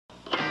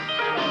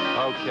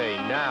Okay,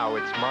 now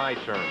it's my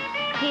turn.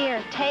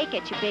 Here, take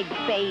it, you big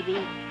baby.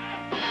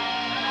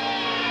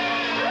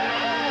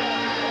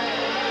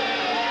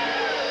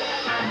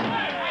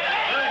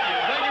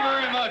 Thank you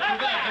very much. We're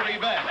glad to be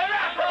back.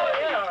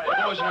 The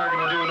boys and I are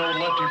going to do an old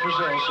Lefty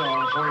Frizzell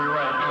song for you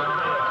right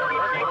now.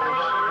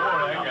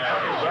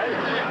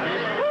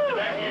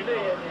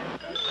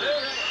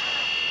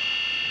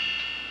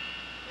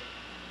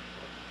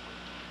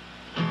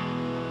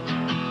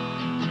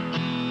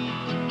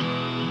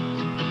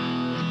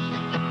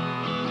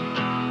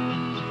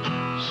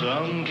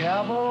 Some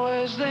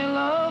cowboys, they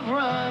love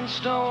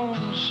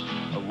rhinestones,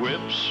 or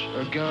whips,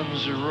 or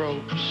guns, or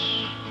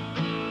ropes.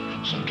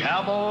 Some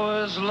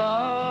cowboys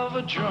love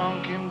a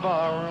drunken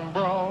barroom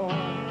brawl.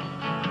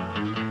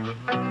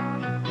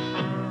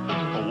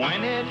 But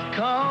when it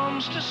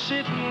comes to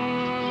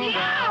sitting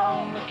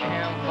down the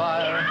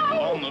campfire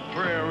on the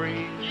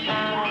prairie,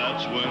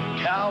 that's when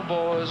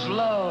cowboys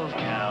love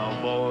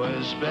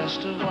cowboys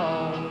best of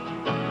all.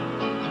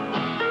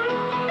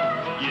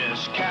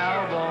 Yes,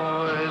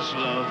 cowboys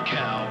love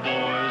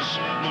cowboys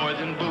more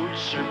than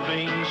boots or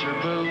beans or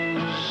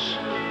booze.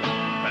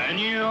 And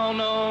you all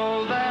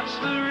know that's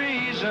the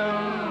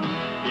reason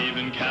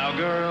even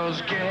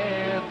cowgirls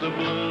get the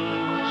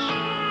blues.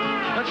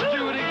 Let's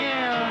do it again.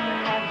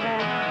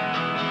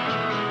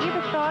 You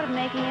ever thought of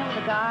making it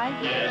with a guy?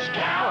 Yes,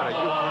 What,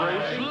 are you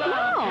crazy? No,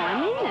 I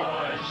mean it.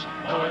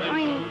 I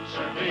mean,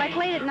 like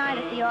late at night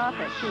at the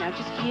office, you know,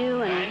 just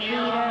you and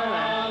Peter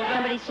or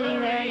somebody sitting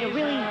there, you're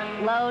really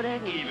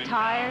loaded and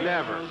tired.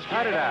 Never.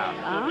 Cut it out.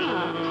 Oh,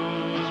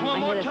 I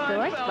hit a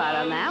sore spot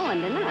on that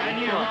one, didn't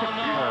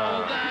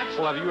I?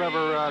 Well, have you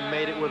ever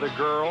made it with a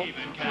girl?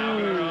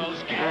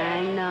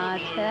 I'm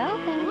not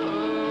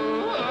telling.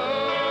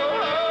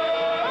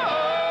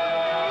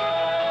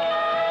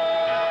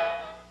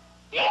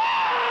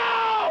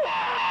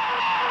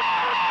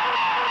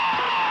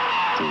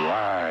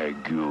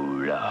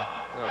 Dragula.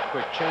 Oh,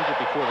 quick, change it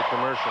before the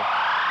commercial.